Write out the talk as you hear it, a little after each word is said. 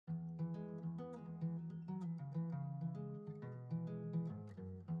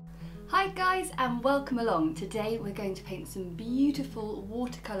Hi guys and welcome along. Today we're going to paint some beautiful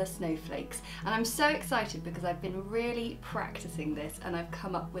watercolour snowflakes and I'm so excited because I've been really practicing this and I've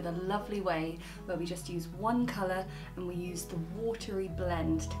come up with a lovely way where we just use one colour and we use the watery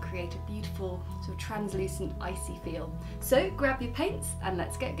blend to create a beautiful sort of translucent icy feel. So grab your paints and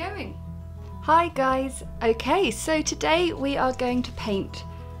let's get going. Hi guys, okay, so today we are going to paint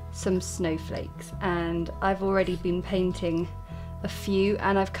some snowflakes and I've already been painting a few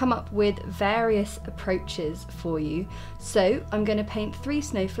and I've come up with various approaches for you. So I'm going to paint 3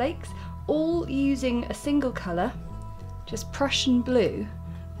 snowflakes, all using a single colour, just Prussian Blue,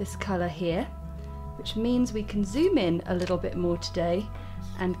 this colour here, which means we can zoom in a little bit more today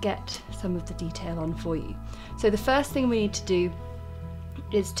and get some of the detail on for you. So the first thing we need to do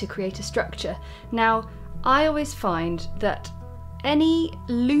is to create a structure. Now I always find that any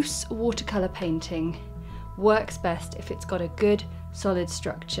loose watercolour painting works best if it's got a good solid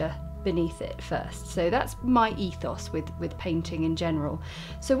structure beneath it first. So that's my ethos with painting in general.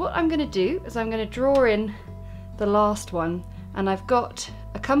 So what I'm going to do is I'm going to draw in the last one, and I've got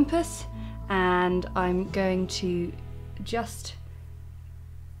a compass and I'm going to just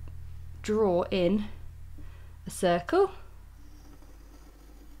draw in a circle.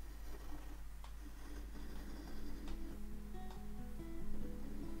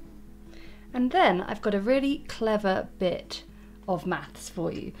 And then I've got a really clever bit of maths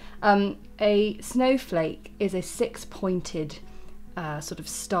for you. A snowflake is a 6-pointed sort of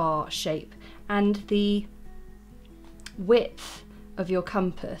star shape, and the width of your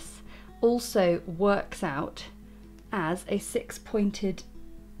compass also works out as a 6-pointed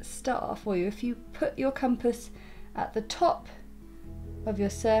star for you. If you put your compass at the top of your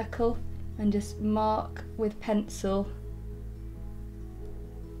circle and just mark with pencil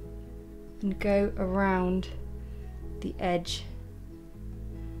and go around the edge,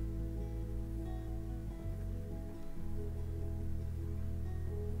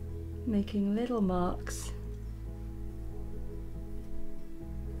 making little marks.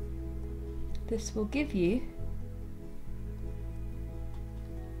 This will give you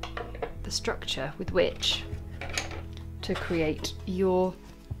the structure with which to create your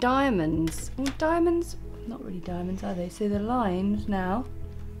diamonds. Well, diamonds, not really diamonds, are they? So the lines now,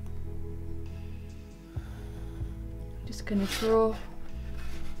 just going to draw,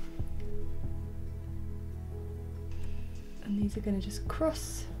 and these are going to just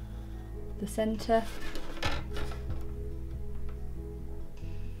cross the centre.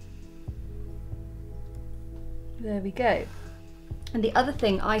 There we go. And the other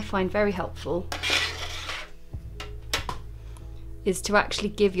thing I find very helpful is to actually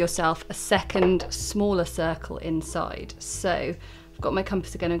give yourself a second smaller circle inside. So I've got my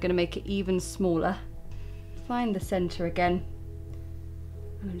compass again, I'm going to make it even smaller. Find the centre again,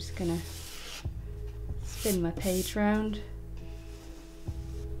 and I'm just going to spin my page round,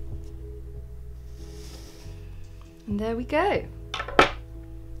 and there we go.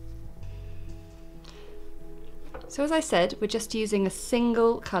 So as I said, we're just using a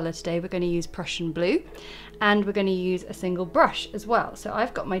single colour today. We're going to use Prussian Blue, and we're going to use a single brush as well. So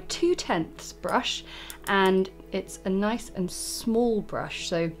I've got my 2/10 brush, and it's a nice and small brush.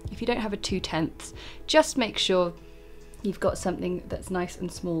 So if you don't have a 2/10, just make sure you've got something that's nice and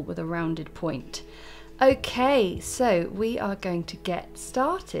small with a rounded point. Okay, so we are going to get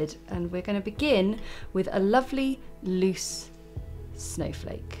started, and we're going to begin with a lovely loose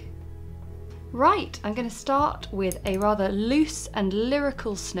snowflake. Right, I'm going to start with a rather loose and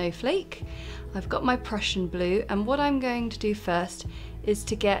lyrical snowflake. I've got my Prussian Blue, and what I'm going to do first is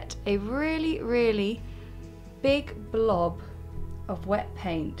to get a really big blob of wet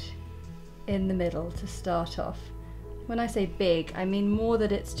paint in the middle to start off. When I say big, I mean more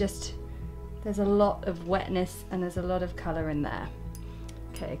that it's just, there's a lot of wetness and there's a lot of colour in there.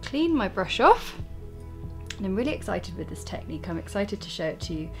 Okay, clean my brush off, and I'm really excited with this technique. I'm excited to show it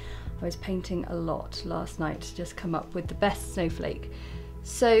to you. I was painting a lot last night to just come up with the best snowflake.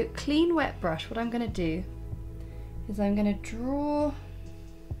 So clean wet brush, what I'm going to do is I'm going to draw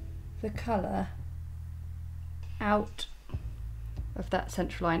the colour out of that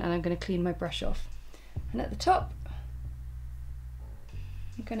central line, and I'm going to clean my brush off. And at the top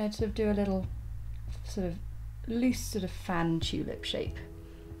I'm going to sort of do a little sort of loose sort of fan tulip shape.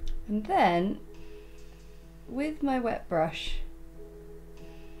 And then with my wet brush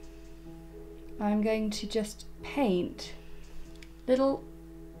I'm going to just paint little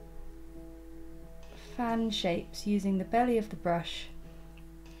fan shapes using the belly of the brush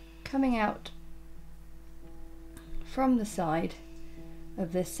coming out from the side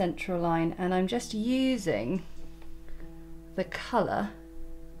of this central line, and I'm just using the colour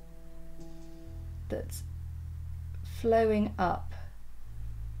that's flowing up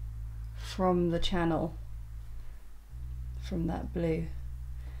from the channel, from that blue.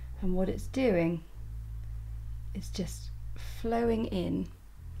 And what it's doing is just flowing in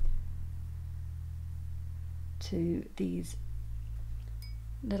to these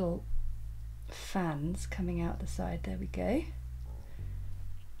little fans coming out the side. There we go.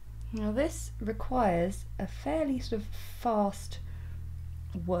 Now this requires a fairly sort of fast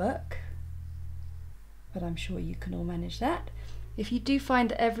work, but I'm sure you can all manage that. If you do find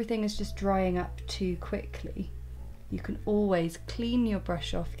that everything is just drying up too quickly, you can always clean your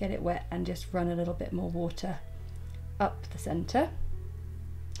brush off, get it wet, and just run a little bit more water up the centre.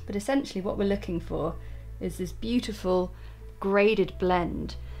 But essentially what we're looking for is this beautiful graded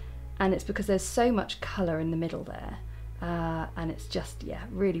blend, and it's because there's so much colour in the middle there, and it's just, yeah,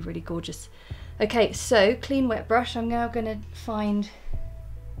 really, really gorgeous. Okay, so clean wet brush. I'm now going to find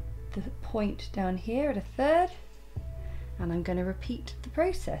the point down here at a third, and I'm going to repeat the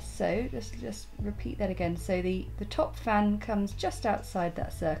process. So just repeat that again. So the top fan comes just outside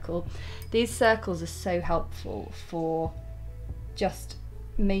that circle. These circles are so helpful for just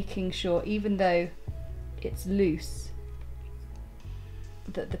making sure, even though it's loose,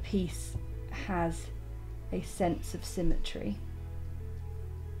 that the piece has a sense of symmetry.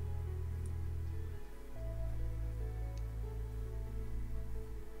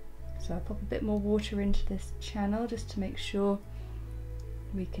 So I'll pop a bit more water into this channel just to make sure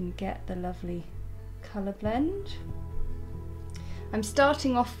we can get the lovely colour blend. I'm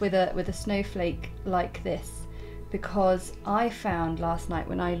starting off with a snowflake like this because I found last night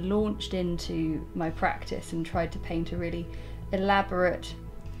when I launched into my practice and tried to paint a really elaborate,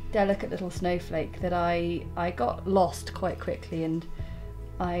 delicate little snowflake that I got lost quite quickly, and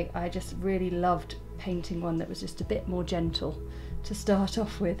I just really loved painting one that was just a bit more gentle to start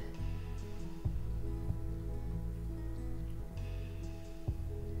off with.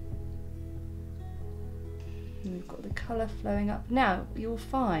 And we've got the colour flowing up. Now you'll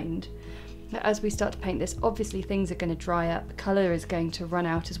find that as we start to paint this, obviously things are going to dry up, colour is going to run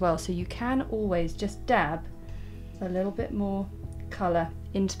out as well, so you can always just dab a little bit more colour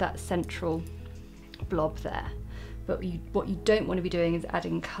into that central blob there, but what you don't want to be doing is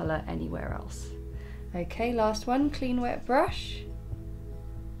adding colour anywhere else. Okay, last one, clean wet brush.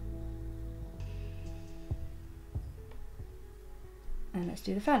 And let's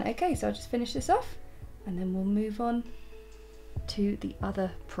do the fan. Okay, so I'll just finish this off and then we'll move on to the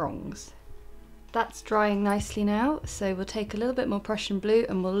other prongs. That's drying nicely now, so we'll take a little bit more Prussian blue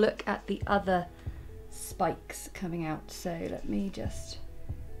and we'll look at the other spikes coming out. So let me just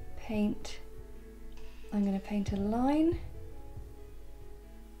paint. I'm going to paint a line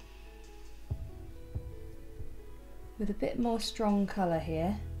with a bit more strong colour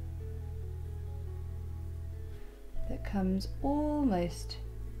here that comes almost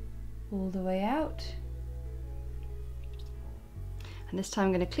all the way out. And this time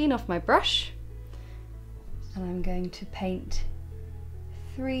I'm going to clean off my brush and I'm going to paint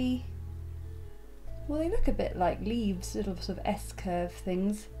 3, well, they look a bit like leaves, little sort of S-curve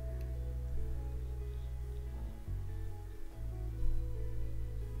things.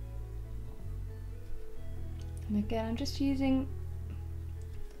 And again, I'm just using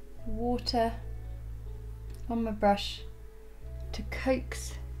water on my brush to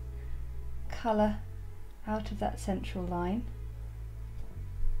coax colour out of that central line.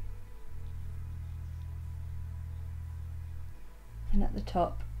 And at the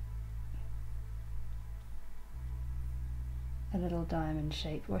top, a little diamond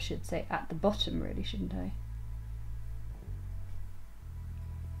shape, or I should say at the bottom really, shouldn't I?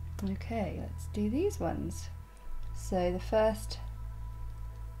 Okay, let's do these ones. So the first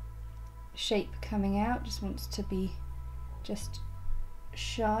shape coming out just wants to be just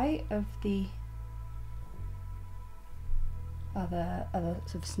shy of the other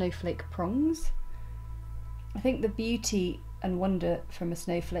sort of snowflake prongs. I think the beauty and wonder from a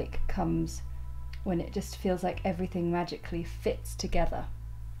snowflake comes when it just feels like everything magically fits together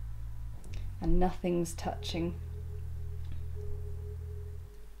and nothing's touching.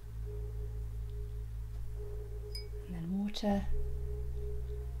 And then water.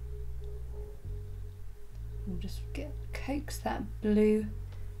 We'll just coax that blue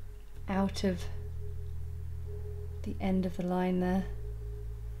out of the end of the line there.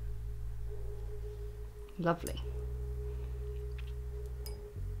 Lovely.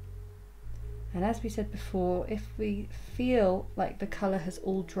 And as we said before, if we feel like the colour has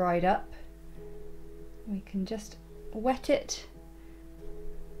all dried up, we can just wet it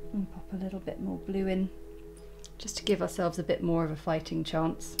and pop a little bit more blue in, just to give ourselves a bit more of a fighting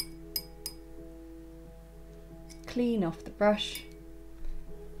chance. clean off the brush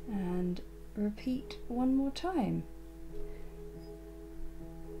and repeat one more time.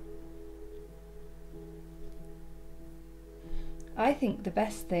 I think the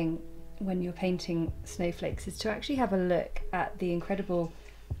best thing when you're painting snowflakes is to actually have a look at the incredible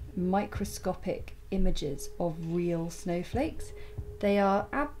microscopic images of real snowflakes. They are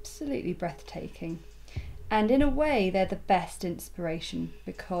absolutely breathtaking, and in a way they're the best inspiration,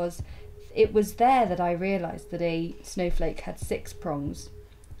 because it was there that I realised that a snowflake had 6 prongs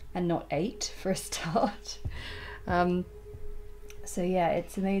and not 8 for a start. So yeah,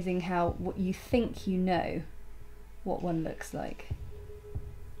 it's amazing how what you think you know what one looks like.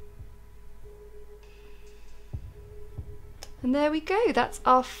 And there we go, that's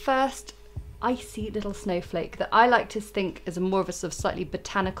our first icy little snowflake that I like to think is more of a sort of slightly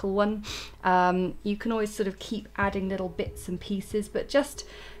botanical one. You can always sort of keep adding little bits and pieces, but just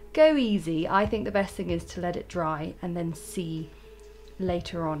go easy. I think the best thing is to let it dry and then see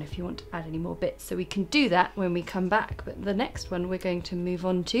later on if you want to add any more bits. So we can do that when we come back, but the next one we're going to move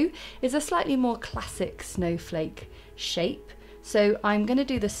on to is a slightly more classic snowflake shape. So I'm going to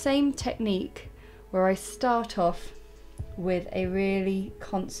do the same technique where I start off with a really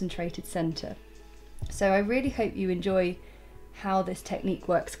concentrated center. So I really hope you enjoy how this technique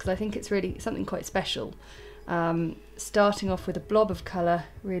works, because I think it's really something quite special. Starting off with a blob of colour,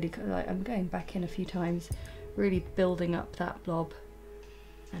 really, I'm going back in a few times, really building up that blob.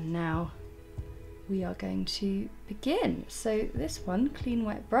 And now we are going to begin. So this one, clean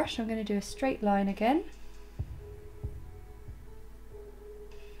wet brush, I'm going to do a straight line again,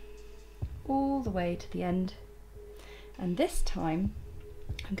 all the way to the end. And this time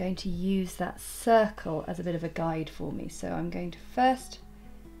I'm going to use that circle as a bit of a guide for me. So I'm going to first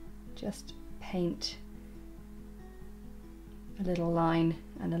just paint a little line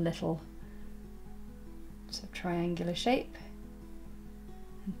and a little sort of triangular shape,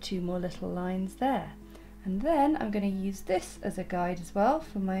 and 2 more little lines there. And then I'm going to use this as a guide as well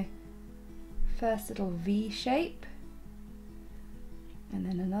for my first little V shape, and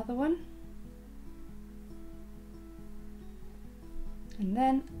then another one. And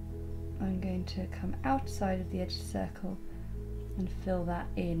then I'm going to come outside of the edge of the circle and fill that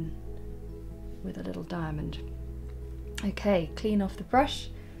in with a little diamond. Okay, clean off the brush,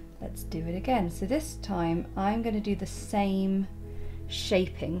 let's do it again. So this time I'm going to do the same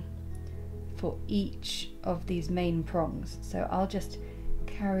shaping for each of these main prongs. So I'll just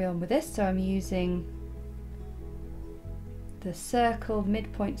carry on with this. So I'm using the circle,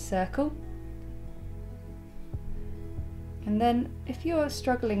 midpoint circle. And then if you're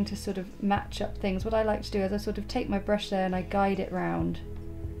struggling to sort of match up things, what I like to do is I sort of take my brush there and I guide it round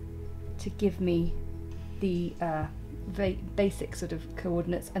to give me the basic sort of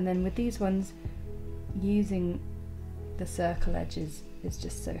coordinates. And then with these ones, using the circle edges is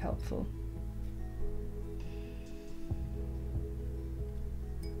just so helpful.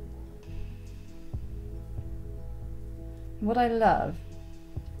 What I love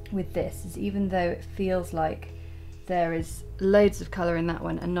with this is, even though it feels like there is loads of colour in that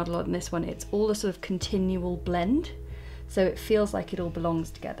one and not a lot in this one, it's all a sort of continual blend, so it feels like it all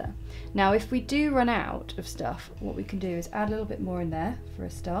belongs together. Now if we do run out of stuff, what we can do is add a little bit more in there for a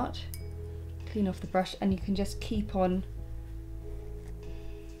start, clean off the brush, and you can just keep on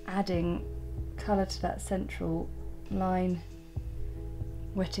adding colour to that central line,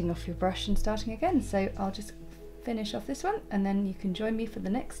 wetting off your brush and starting again. So I'll just finish off this one and then you can join me for the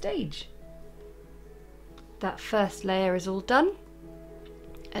next stage. That first layer is all done,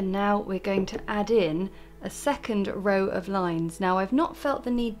 and now we're going to add in a second row of lines. Now I've not felt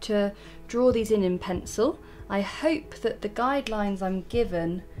the need to draw these in pencil. I hope that the guidelines I'm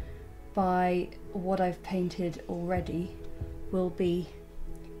given by what I've painted already will be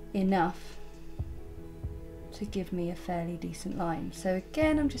enough to give me a fairly decent line. So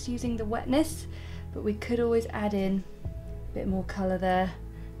again, I'm just using the wetness, but we could always add in a bit more colour there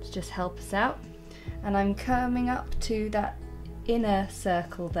to just help us out. And I'm coming up to that inner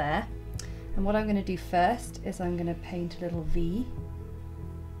circle there, and what I'm going to do first is I'm going to paint a little V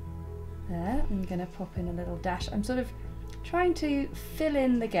there. I'm going to pop in a little dash. I'm sort of trying to fill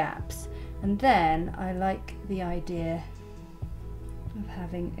in the gaps, and then I like the idea of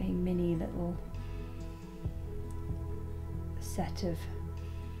having a mini little set of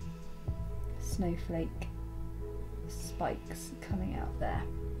snowflake spikes coming out there.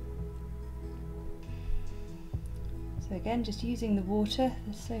 So again, just using the water,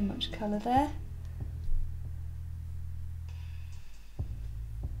 there's so much colour there.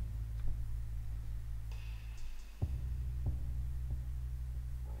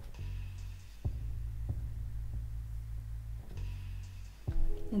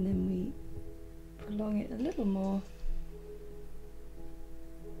 along it a little more.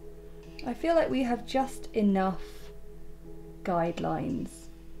 I feel like we have just enough guidelines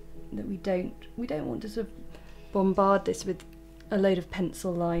that we don't want to sort of bombard this with a load of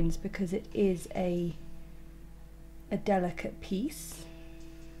pencil lines, because it is a delicate piece.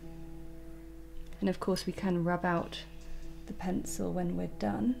 And of course we can rub out the pencil when we're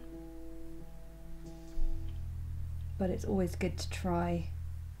done, but it's always good to try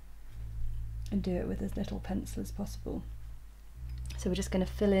and do it with as little pencil as possible. So we're just going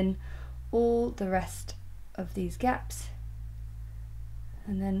to fill in all the rest of these gaps,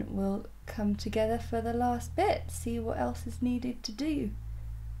 and then we'll come together for the last bit, see what else is needed to do.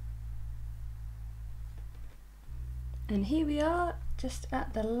 And here we are, just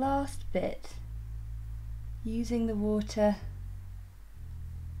at the last bit, using the water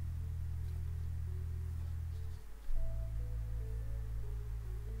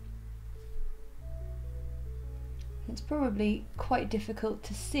It's probably quite difficult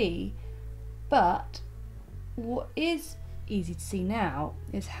to see, but what is easy to see now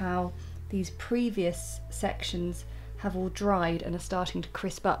is how these previous sections have all dried and are starting to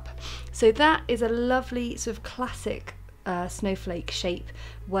crisp up. So that is a lovely sort of classic snowflake shape,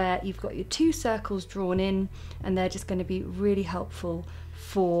 where you've got your two circles drawn in, and they're just going to be really helpful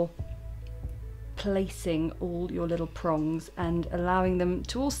for placing all your little prongs and allowing them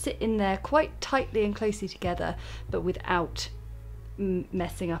to all sit in there quite tightly and closely together, but without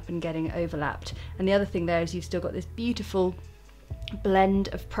messing up and getting overlapped. And the other thing there is you've still got this beautiful blend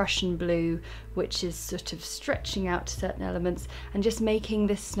of Prussian blue, which is sort of stretching out to certain elements and just making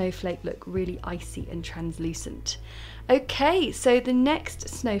this snowflake look really icy and translucent. Okay, so the next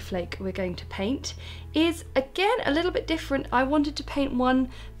snowflake we're going to paint is again a little bit different. I wanted to paint one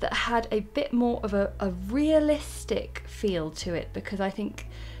that had a bit more of a realistic feel to it, because I think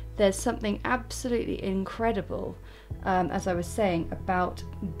there's something absolutely incredible, as I was saying, about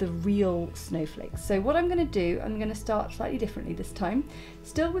the real snowflakes. So what I'm going to do, I'm going to start slightly differently this time.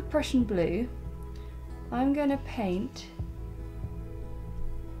 Still with Prussian blue, I'm going to paint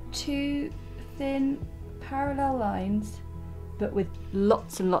two thin parallel lines, but with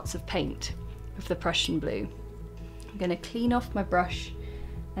lots and lots of paint of the Prussian blue. I'm going to clean off my brush,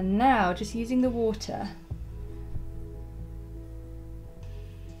 and now just using the water,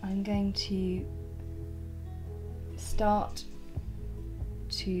 I'm going to start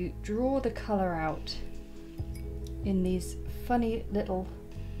to draw the colour out in these funny little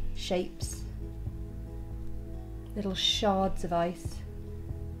shapes, little shards of ice,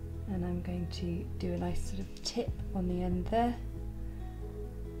 and I'm going to do a nice sort of tip on the end there,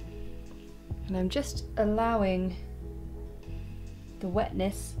 and I'm just allowing the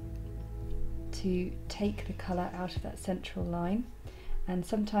wetness to take the colour out of that central line. And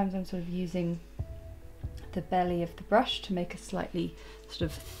sometimes I'm sort of using the belly of the brush to make a slightly sort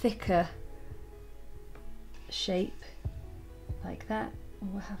of thicker shape like that, or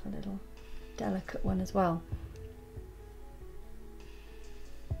we'll have a little delicate one as well.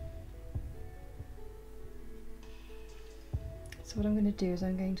 So what I'm going to do is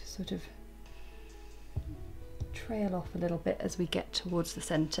I'm going to sort of trail off a little bit as we get towards the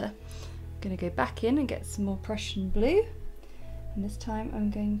centre. I'm going to go back in and get some more Prussian blue. And this time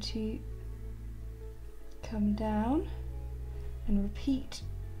I'm going to come down and repeat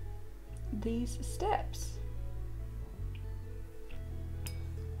these steps.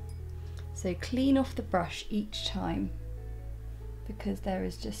 So clean off the brush each time, because there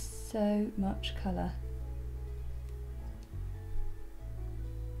is just so much colour.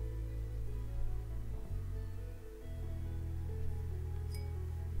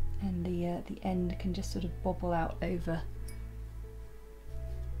 And the end can just sort of bobble out over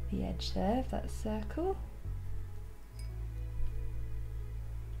the edge there of that circle.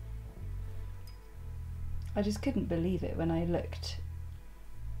 I just couldn't believe it when I looked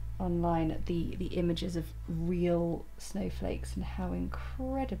online at the images of real snowflakes and how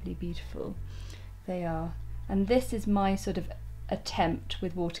incredibly beautiful they are. And this is my sort of attempt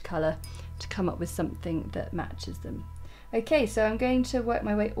with watercolour to come up with something that matches them. Okay, so I'm going to work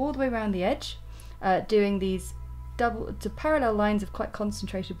my way all the way around the edge, doing these double to parallel lines of quite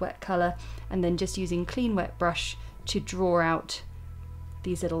concentrated wet colour, and then just using clean wet brush to draw out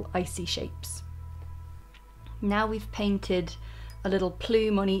these little icy shapes. Now we've painted a little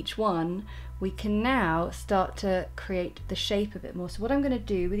plume on each one, we can now start to create the shape a bit more. So what I'm going to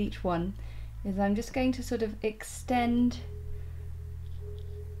do with each one is I'm just going to sort of extend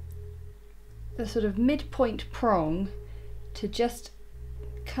the sort of midpoint prong to just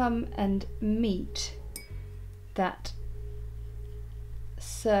come and meet that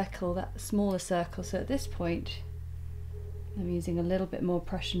circle, that smaller circle. So at this point, I'm using a little bit more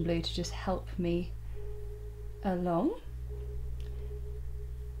Prussian Blue to just help me along.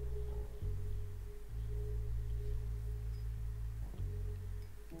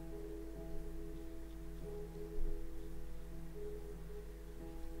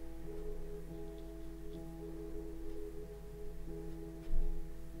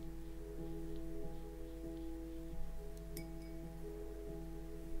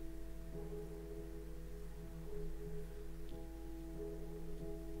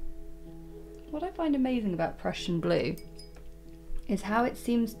 What I find amazing about Prussian Blue is how it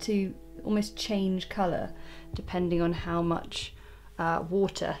seems to almost change colour depending on how much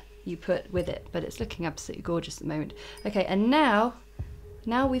water you put with it, but it's looking absolutely gorgeous at the moment. Okay, and now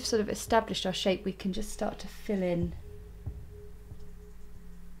we've sort of established our shape, we can just start to fill in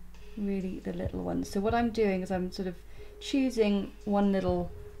really the little ones. So what I'm doing is I'm sort of choosing one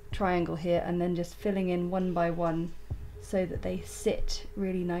little triangle here and then just filling in one by one so that they sit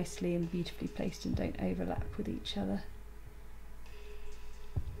really nicely and beautifully placed and don't overlap with each other.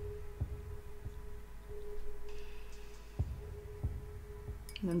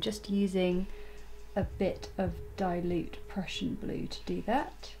 And I'm just using a bit of dilute Prussian Blue to do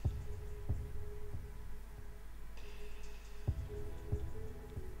that.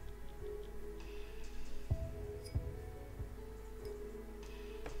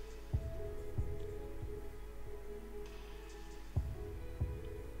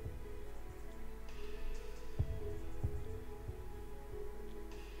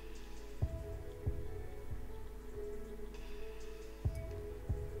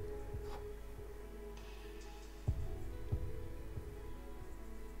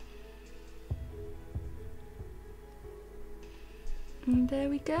 And there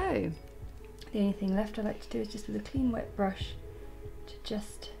we go. The only thing left I like to do is just with a clean wet brush to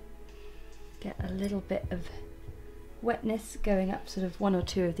just get a little bit of wetness going up sort of one or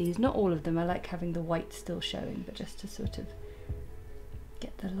two of these, not all of them. I like having the white still showing, but just to sort of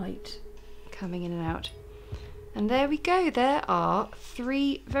get the light coming in and out. And there we go, there are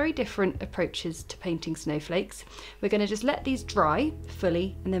 3 very different approaches to painting snowflakes. We're going to just let these dry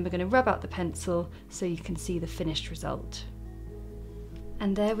fully and then we're going to rub out the pencil so you can see the finished result.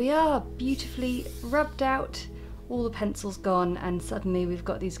 And there we are, beautifully rubbed out, all the pencil's gone, and suddenly we've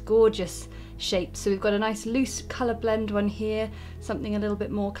got these gorgeous shapes. So we've got a nice loose colour blend one here, something a little bit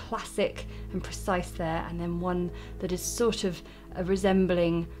more classic and precise there, and then one that is sort of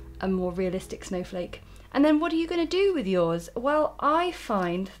resembling a more realistic snowflake. And then what are you going to do with yours? Well, I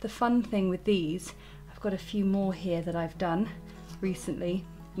find the fun thing with these, I've got a few more here that I've done recently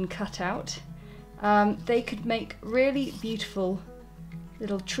and cut out. They could make really beautiful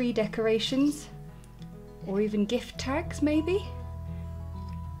little tree decorations or even gift tags maybe,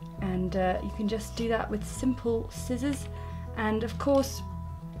 and you can just do that with simple scissors, and of course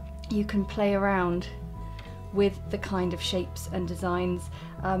you can play around with the kind of shapes and designs.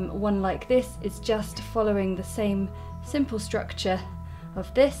 One like this is just following the same simple structure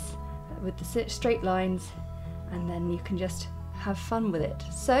of this with the straight lines, and then you can just have fun with it.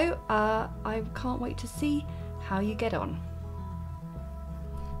 So I can't wait to see how you get on.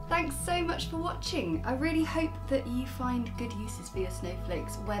 Thanks so much for watching. I really hope that you find good uses for your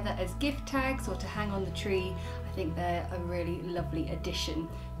snowflakes, whether as gift tags or to hang on the tree. I think they're a really lovely addition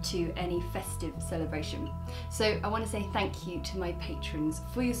to any festive celebration. So I want to say thank you to my patrons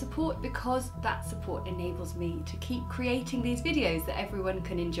for your support, because that support enables me to keep creating these videos that everyone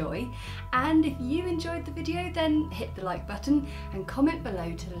can enjoy. And if you enjoyed the video, then hit the like button and comment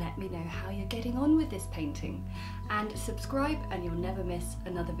below to let me know how you're getting on with this painting. And subscribe and you'll never miss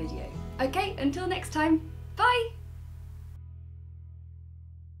another video. Okay, until next time, bye!